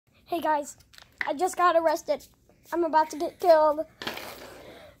Hey guys, I just got arrested. I'm about to get killed.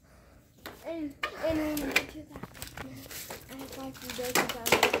 And when you do that, I have 5 few days and I'm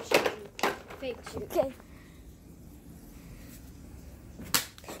going to shoot you. Fake shoot. Okay.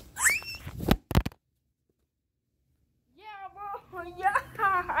 Yeah, bro. Yeah,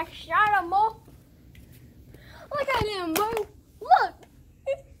 I shot him, bro. Look at him, bro. Look.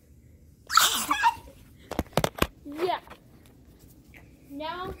 Yeah.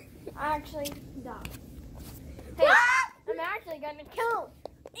 Now, I actually died. Hey, I'm actually gonna kill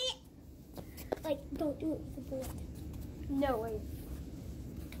him. Like, don't do it with the bullet. No way.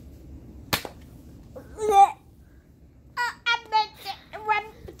 I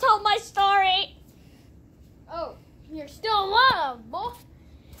told my story. Oh, you're still alive, boy.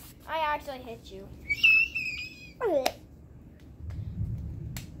 I actually hit you.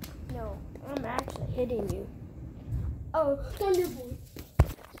 No, I'm actually hitting you. Oh, Thunderbolt.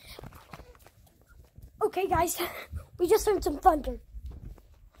 Okay, guys, we just heard some thunder.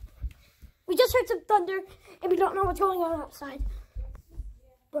 We just heard some thunder, and we don't know what's going on outside.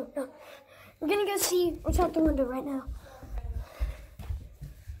 But no, we're gonna go see what's out the window right now.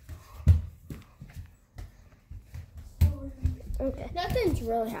 Okay. Nothing's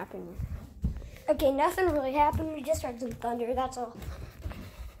really happening. Okay, nothing really happened. We just heard some thunder. That's all.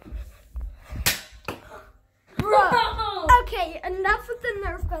 Bro. Okay, enough with the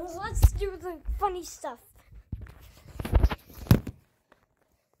Nerf guns. Let's do the funny stuff.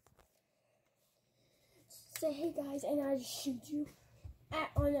 Say hey guys, and I just shoot you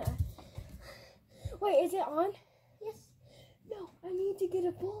on a. Wait, is it on? Yes. No, I need to get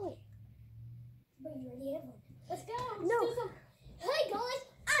a bullet. But you already have one. Let's go. No. Let's do some. Hey guys,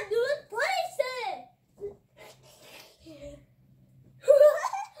 I'm doing places.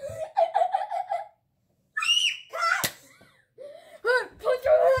 Put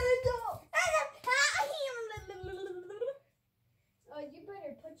your hands up. Oh, you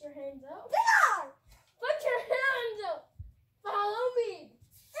better put your hands up. Put your hands up. Follow me.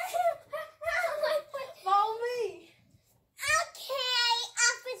 Follow me. Okay,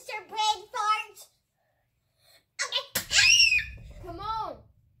 Officer Brain Fart. Okay. Come on.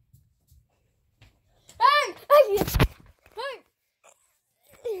 Hey! Hey!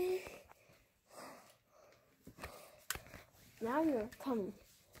 Hey. Now you're coming.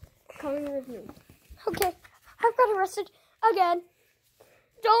 Coming with me. Okay, I've got arrested again.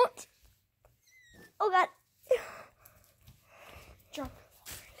 Don't. Oh God. Drop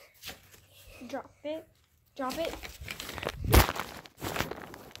it. Drop it. Drop it.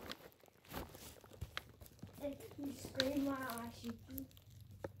 And you scream while I shoot you.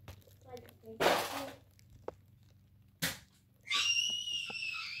 Like a big shit.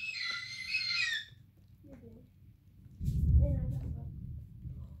 You're good. And I got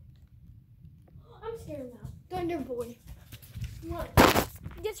one. I'm scared now. Thunder Boy. What?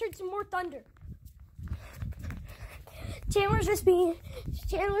 Just heard some more thunder. Chandler's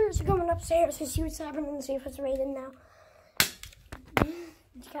coming upstairs to see what's happening and see if it's raining now.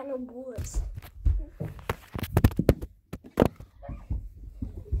 He's got no bullets.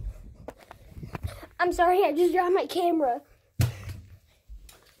 I'm sorry, I just dropped my camera. Bro,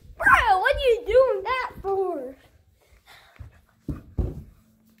 what are you doing that for?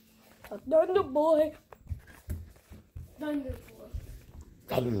 Thunder Boy. Thunder Boy.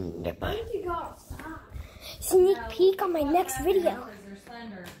 Thunder Boy. Why did you go outside? Sneak peek on my next video.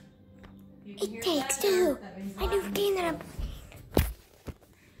 It takes two. I know the game that I'm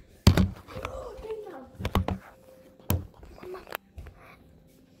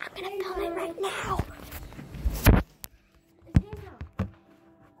gonna film it right now.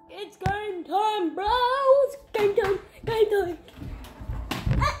 It's game time, bro. It's game time. Game time.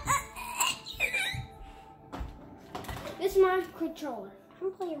 This is my controller.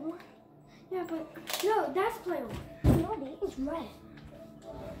 I'm playing one. Yeah, but no, that's player one. No, the is red.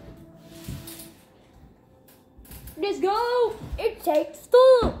 Let's go. It takes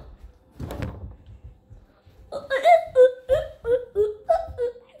two.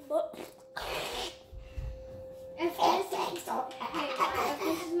 If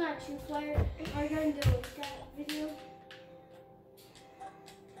this is not true player, are you going to do that video?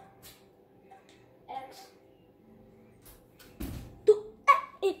 X.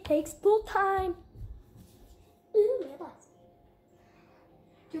 It takes full time. Ooh, my boss.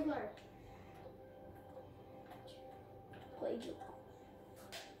 Two player. Play you.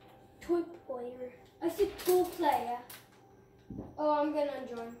 Toy player. I said two player. Oh, I'm gonna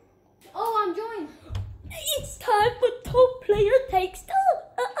join. Oh, I'm joined. It's time for two player takes two.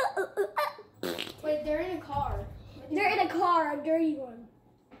 Wait, they're in a car. They're in a car, a dirty one.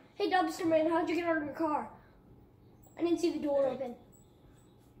 Hey, Dumpster Man, how'd you get out of your car? I didn't see the door open.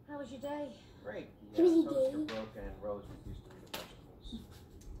 How was your day? Great. He was Toaster gay. broke and Rose refused to eat the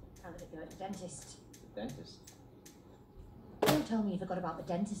vegetables. How did it go at the dentist? The dentist? Don't tell me you forgot about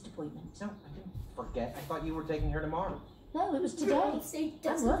the dentist appointment. No, I didn't forget. I thought you were taking her tomorrow. No, it was today. Say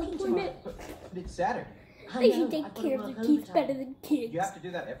I'm working tomorrow. But it's Saturday. I They know, should take I've got to care of work their teeth overtime. better than kids. You have to do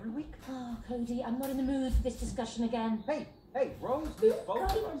that every week? Oh, Cody, I'm not in the mood for this discussion again. Hey, Rose needs both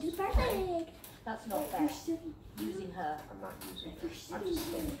Cody, of do us. perfect. That's not You're fair. silly. Using her. I'm not using her. I'm just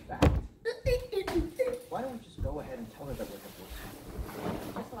stating fact. Why don't we just go ahead and tell her that we're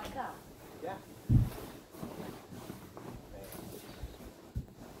divorced? Just like that. Yeah.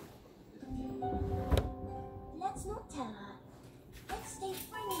 Let's not tell her. Let's stay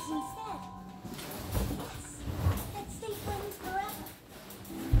friends instead. Yes, let's stay friends forever.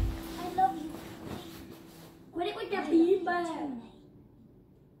 I love you. Quit it with I the love bean you bag. too,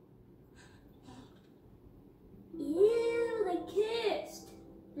 May. Ew, they kissed.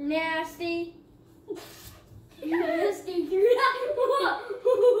 Nasty. Nasty.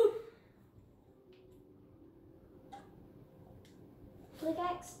 Click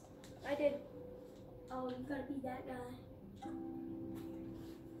X. I did. Oh, you gotta be that guy.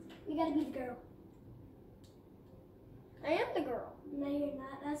 You gotta be the girl. I am the girl. No, you're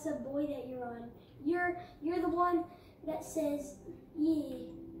not. That's the boy that you're on. You're the one that says, yeah.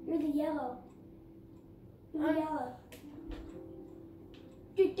 You're the yellow. You're the yellow.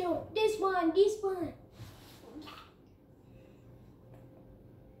 This one.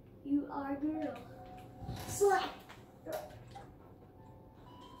 You are a girl. Slap.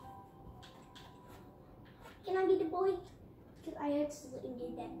 Can I be the boy? Because I accidentally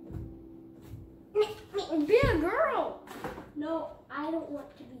did that. Be a girl. No, I don't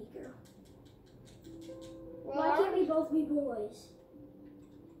want to be a girl. Why can't we both be boys?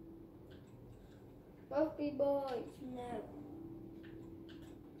 Both be boys. No.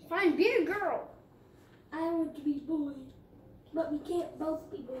 Fine, be a girl. I want to be boys. But we can't both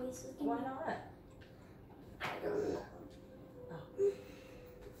be boys. So Why not? I don't know.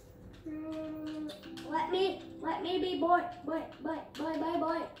 Let me be boy. Boy.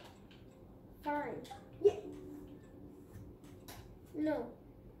 Fine. Yeah. No.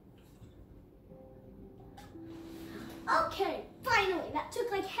 Okay, finally. That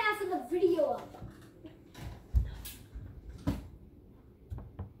took like half of the video up.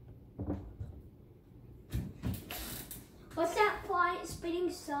 What's that fly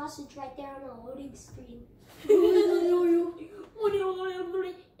spitting sausage right there on the loading screen?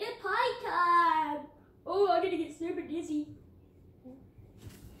 It's pie time! Oh, I'm gonna get super dizzy.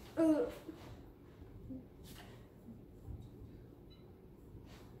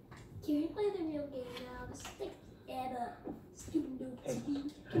 Can we play the real game now? This is like Emma. Stupid noob. Hey, Can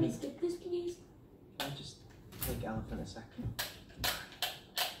we honey. skip this, please? Can I just take elephant a second?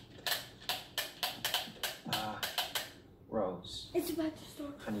 Rose, It's about to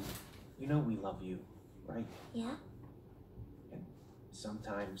start. honey, you know we love you, right? Yeah? And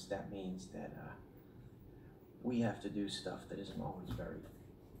sometimes that means that we have to do stuff that isn't always very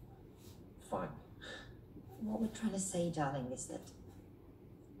fun. What we're trying to say, darling, is that,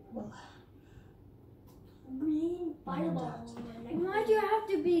 well, Green fireball. Why do you have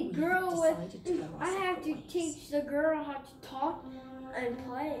to be we girl decided to with? go our I have to separate ways. teach the girl how to talk and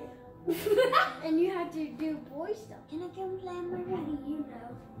play. And you have to do boy stuff. Can I go and play on my How room? do you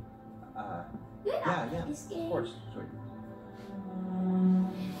know? Yeah, This of game. course, sweet.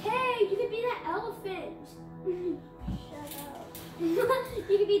 Hey, you could be that elephant. Shut up. You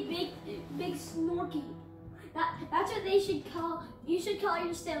could be big Snorky. That's what they should call. You should call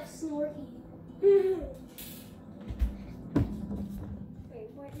yourself Snorky. Wait,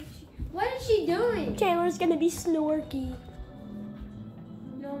 what is she doing? Taylor's gonna be Snorky.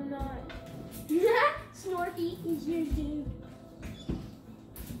 No, I'm not. Snorky is your dude.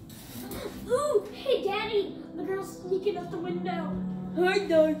 Ooh, hey, Daddy! The girl's sneaking out the window. Hi,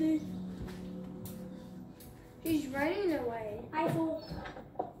 Daddy. She's running away. I hope.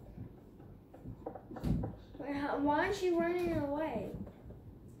 Why is she running away?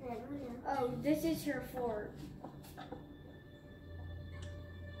 I don't know. Oh, this is her fort.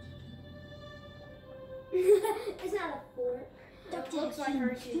 It's not a fort. Dr. Looks like Hakim,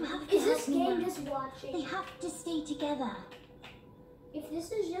 her. you have to Is this help me game now. just watching? They have to stay together. If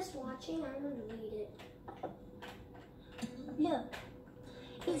this is just watching, I'm gonna delete it. Look,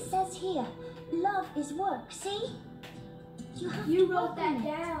 it says here, love is work, see? You have You to wrote work that on it.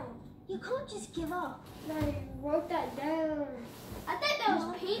 down. You can't just give up. No, you wrote that down. I thought that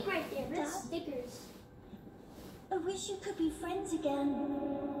was paint right there. That's Dad? stickers. I wish you could be friends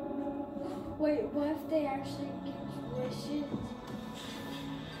again. Wait, what if they actually get wishes?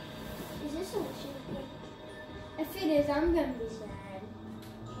 Is this a wishing thing? If it is, I'm gonna be mad.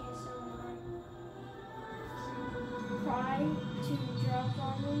 Yeah, so Cry to drop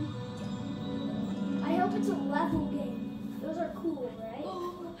on them. I hope it's a level game. Those are cool, right?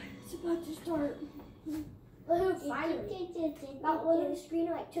 Oh, it's about to start. Finally. That loading screen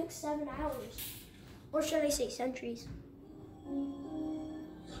like took 7 hours. Or should I say centuries?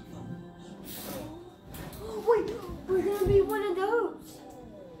 Wait, we're gonna be one of those.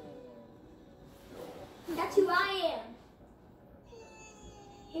 That's who I am.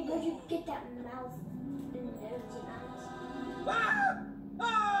 Hey, where'd you get that mouth and nose and eyes? Ah!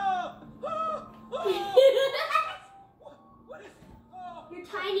 Oh! Oh! Oh! What is? Oh! You're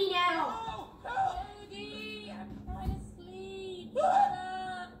tiny now. Oh! Help! Baby, I'm trying to sleep.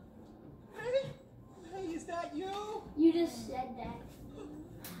 Ah! Hey! Hey, is that you? You just said that.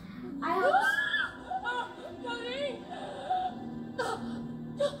 I hope.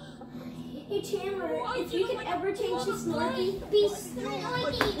 Hey Chandler, if you could ever change to Snorky, be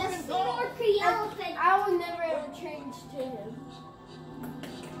Snorky, the Snorky elephant. I will never ever change to him.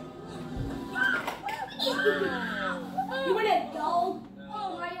 You want a dog?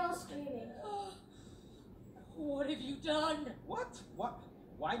 Oh, why are y'all screaming? What have you done? What? What?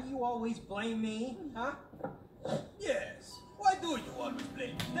 Why do you always blame me? Huh? Yes. Why do you always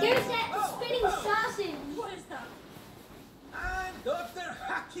blame me? There's that spinning sausage. What is that? I'm Dr.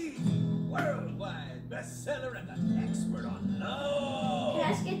 Haki, worldwide bestseller and an expert on love.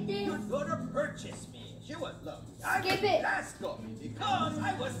 Can I skip Your this? daughter purchased me. She was lovely. Skip it. Rascal me because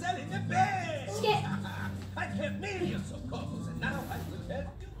I was selling the best. Skip. I kept millions of couples and now I will help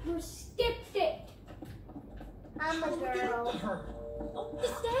you. You skipped it. I'm a Get up girl. to her. Oh, the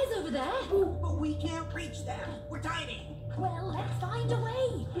stairs over there. But we can't reach them. We're tiny. Well, let's find a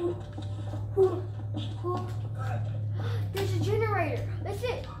way. There's a generator. That's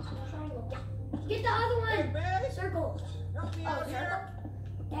it. Triangle. Get the other Hey, one. man. Circle. Help me out here.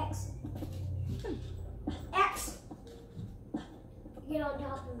 X. X. Get on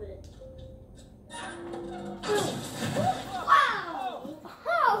top of it. Wow!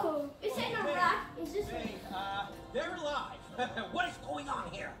 Oh! Is it a rock? Is this Hey, they're alive. What is going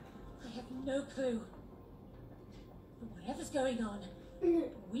on here? I have no clue. But whatever's going on,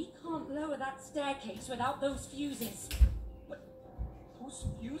 we can't lower that staircase without those fuses. Those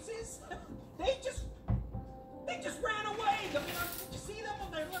fuses? They just ran away. I mean, did you see them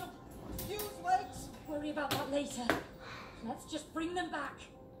on their little fuse legs? Worry about that later. Let's just bring them back.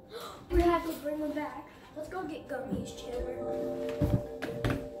 We have to bring them back. Let's go get gummies, Chandler.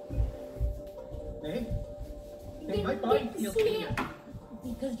 Hey? Hey, my body feels pain.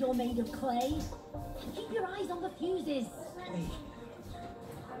 Because you're made of clay. Keep your eyes on the fuses. Hey,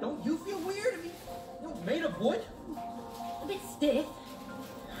 don't you feel weird? I mean, you're made of wood? A bit stiff,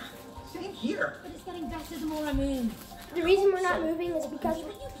 Same here. but it's getting better the more I move. The reason we're not moving is because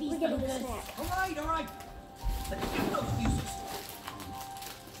Will you please we're getting a focus? snack. All right. Let's get those fuses.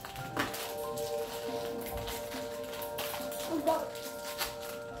 Oh, God.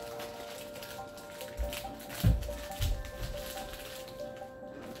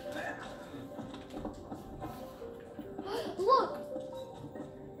 Look.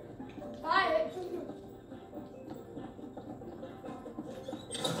 Hi.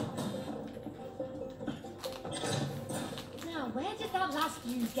 Now, where did that last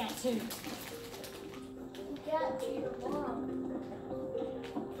fuse get to? Get to your mom.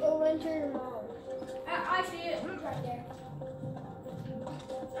 Go run to your mom. I see it. It's right there.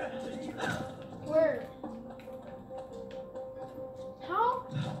 Where? How?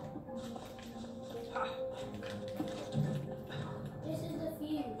 This is the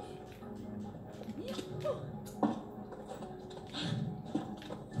fuse.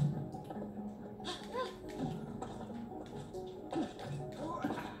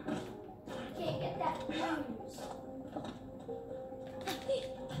 Can't get that fuse.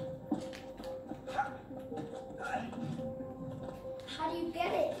 How do you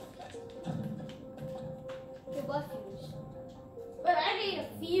get it? The what fuse? But I need a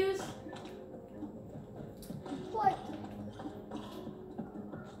fuse. What?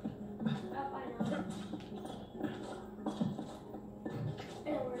 Oh, I know. I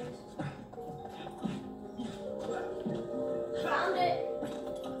know where it is. Found it.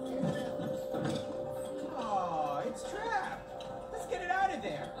 Oh, it's trapped. Let's get it out of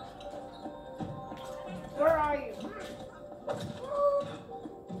there. Where are you?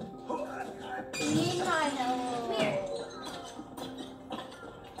 Need my help. Come here.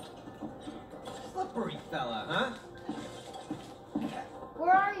 Slippery fella, huh?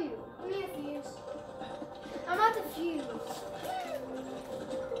 Where are you? Give me a fuse. fuse. I'm at the fuse.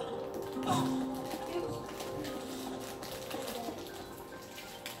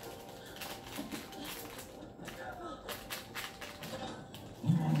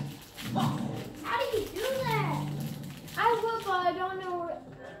 How do you do that? I will, but I don't know where.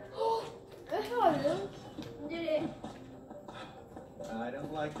 That's how I do. Did it? I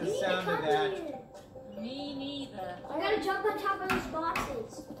don't like the You need to sound of come that. here. Me neither. I gotta jump on top of those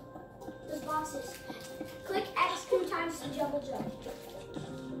boxes. Those boxes. Click X 2 times to double jump.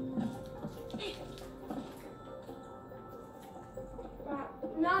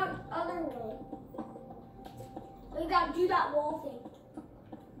 No, other way. You gotta do that wall thing.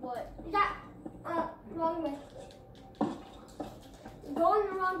 What? That, wrong way. Going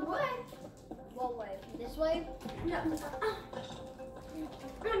the wrong way. What way? This way? No,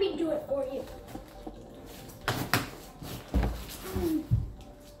 let me do it for you.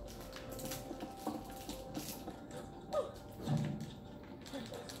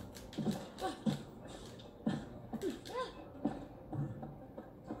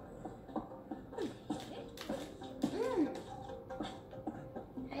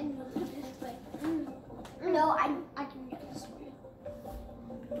 And this way. No, I can get this way.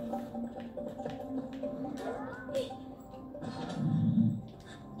 Wait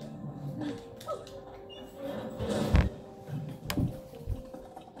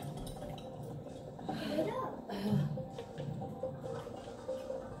up.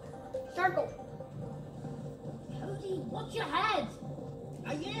 Circle. Cody, watch your head.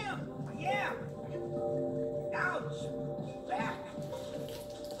 I am. Ouch. Back.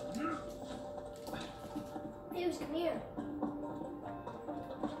 Fuse, come here.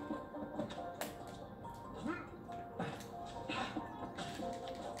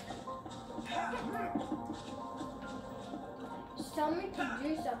 Just tell me to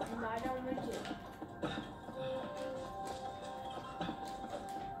do something, but I don't know to.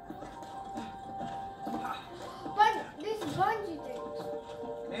 But these bungee things.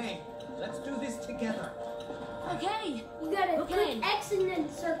 Hey, let's do this together. Okay. You gotta Okay. click X and then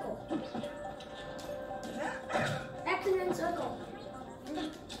circle. X and then circle.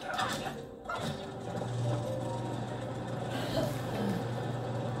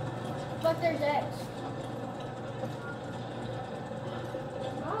 But there's X.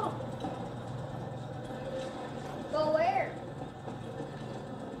 Oh, Go where?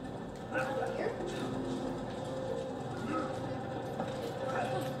 here.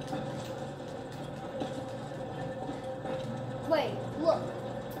 Wait, look.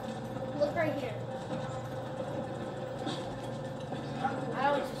 Look right here. I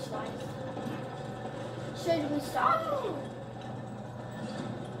always just slide. Should we stop?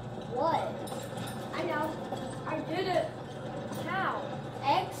 What? I know. I did it. How?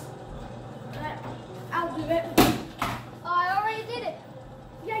 X? I'll do it. Oh, I already did it.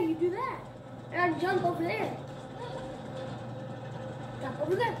 Yeah, you do that. And I jump over there. Jump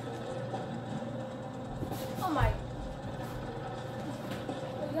over there. Oh my.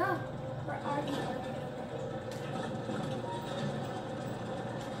 Yeah. Where are you?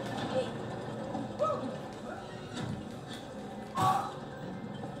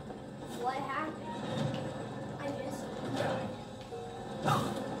 What happened? I missed.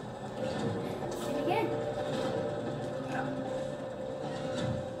 And again.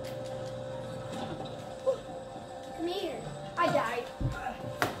 Come here. I died.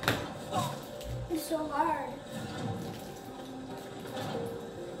 It's so hard.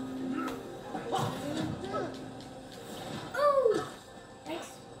 Oh! X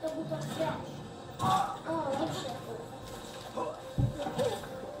double dot dash. Oh, that's shuffle.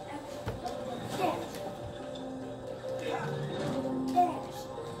 X double dot dash. Dash.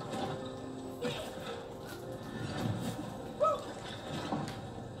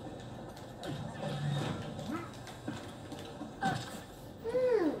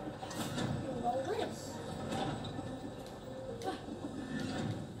 Roll this.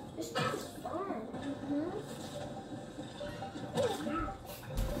 This game's fun.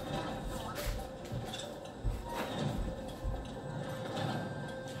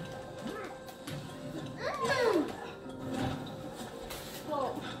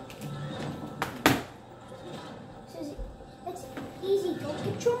 Whoa. Says it's easy. Don't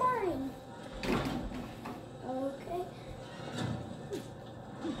get your mind. Okay.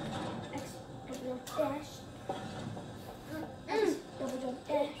 X double dash. X double jump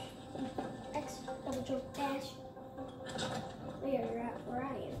dash. X double jump dash. Where you're at? Where I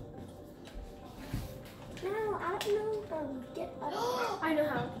am. No, I don't know how to get up. I know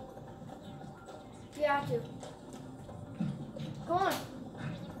how. You have to. Go on.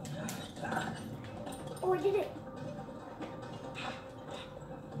 did it.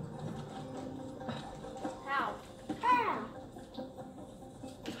 How? Ah.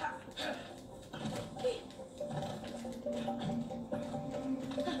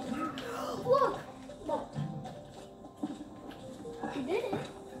 Look. Look. You did it.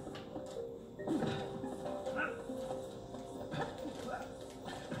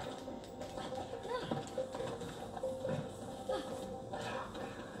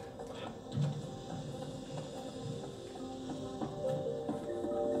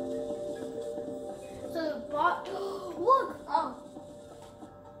 Look! Oh.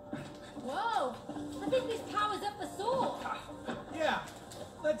 Whoa! I think this tower's up for salt. Yeah,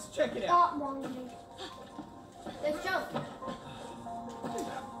 let's check it out. Oh, wrong thing. Let's jump.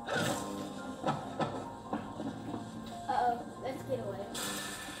 Uh-oh. Let's get away.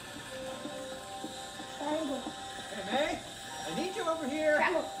 Triangle. Hey, May, I need you over here.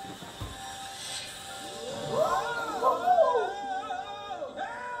 Triangle. Whoa!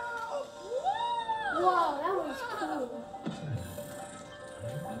 Help! Wow, that was cool.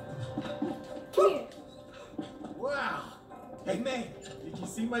 Come here. Wow. Hey, May, did you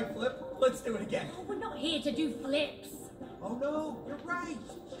see my flip? Let's do it again. Oh, we're not here to do flips. Oh, no, you're right.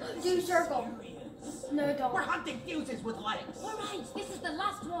 Do circle. Serious. No, don't. We're hunting fuses with lights. All right, this is the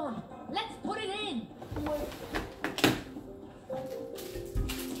last one. Let's put it in.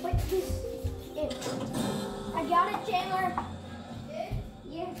 Put this in. I got it, Chandler.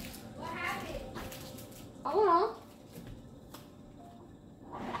 Yeah. What happened? I don't know.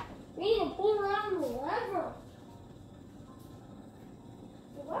 We need to pull around the lever.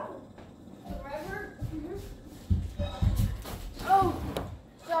 The lever. The rubber? Mm-hmm. Oh,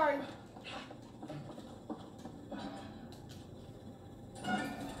 sorry.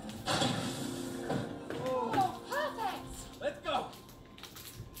 Oh, perfect. Let's go.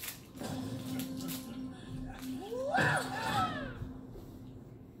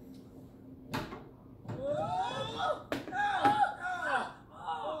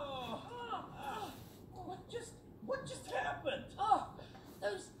 What just happened? Oh,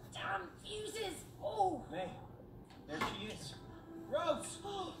 those damn fuses. Oh, May, there she is. Rose!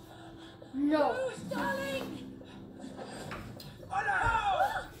 No. Rose, darling. Oh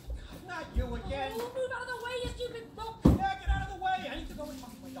no! Not you again! Oh, move out of the way, you stupid fuck. Yeah, get out of the way! I need to go and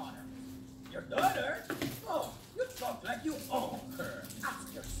talk to my daughter. Your daughter? Oh, you talk like you own her.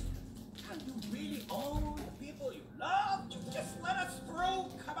 Ask yourself, can you really own the people you love? You just let us through?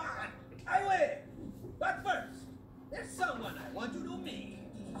 Come on! I will! But first, there's someone I want you to meet.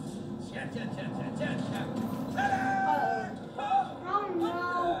 Cha cha cha cha cha cha. Ta-da! Oh, Oh,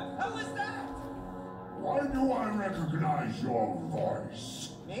 no. how was that? Why do I recognize your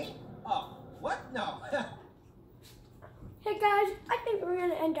voice? Me? Oh, what? No. Hey guys, I think we're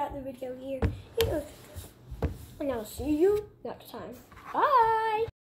gonna end out the video here. And I'll see you next time. Bye.